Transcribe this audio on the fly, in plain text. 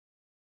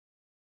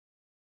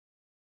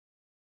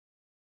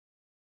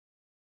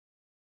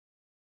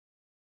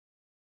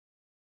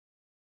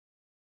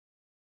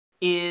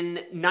In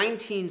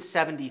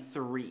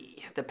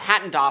 1973, the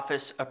Patent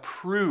Office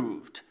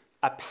approved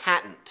a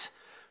patent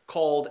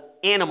called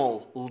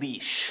animal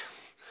leash.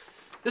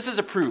 This is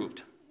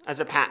approved as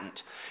a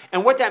patent.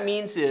 And what that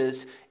means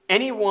is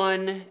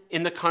anyone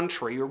in the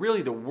country, or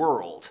really the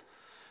world,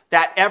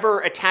 that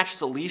ever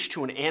attaches a leash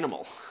to an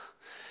animal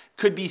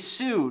could be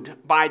sued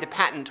by the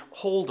patent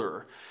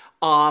holder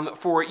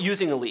for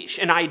using a leash.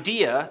 An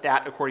idea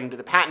that, according to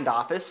the Patent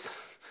Office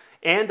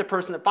and the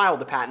person that filed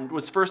the patent,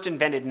 was first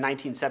invented in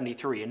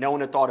 1973, and no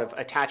one had thought of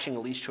attaching a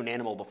leash to an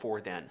animal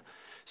before then.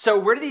 So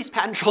where do these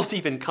patent trolls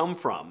even come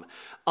from?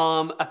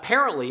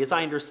 Apparently, as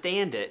I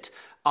understand it,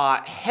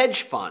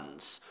 hedge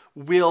funds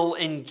will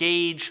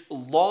engage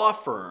law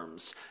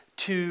firms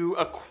to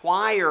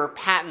acquire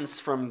patents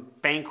from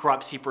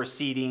bankruptcy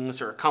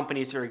proceedings or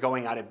companies that are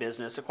going out of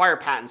business, acquire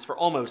patents for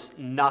almost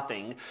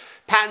nothing,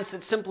 patents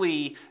that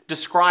simply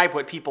describe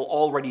what people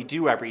already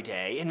do every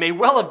day and may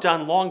well have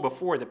done long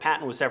before the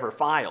patent was ever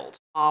filed.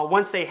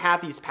 Once they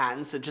have these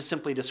patents that just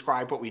simply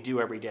describe what we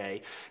do every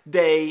day,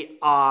 they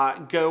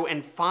go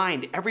and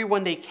find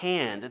everyone they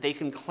can that they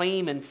can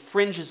claim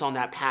infringes on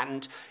that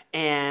patent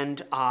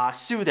and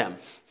sue them.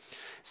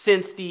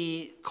 Since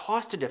the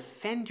cost to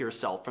defend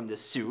yourself from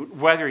this suit,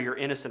 whether you're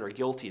innocent or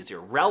guilty, is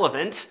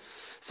irrelevant,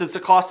 since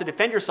the cost to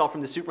defend yourself from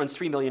the suit runs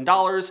 $3 million,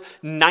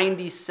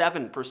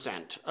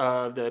 97%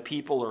 of the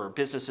people or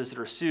businesses that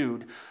are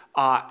sued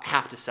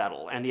have to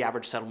settle, and the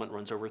average settlement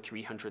runs over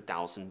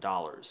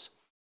 $300,000.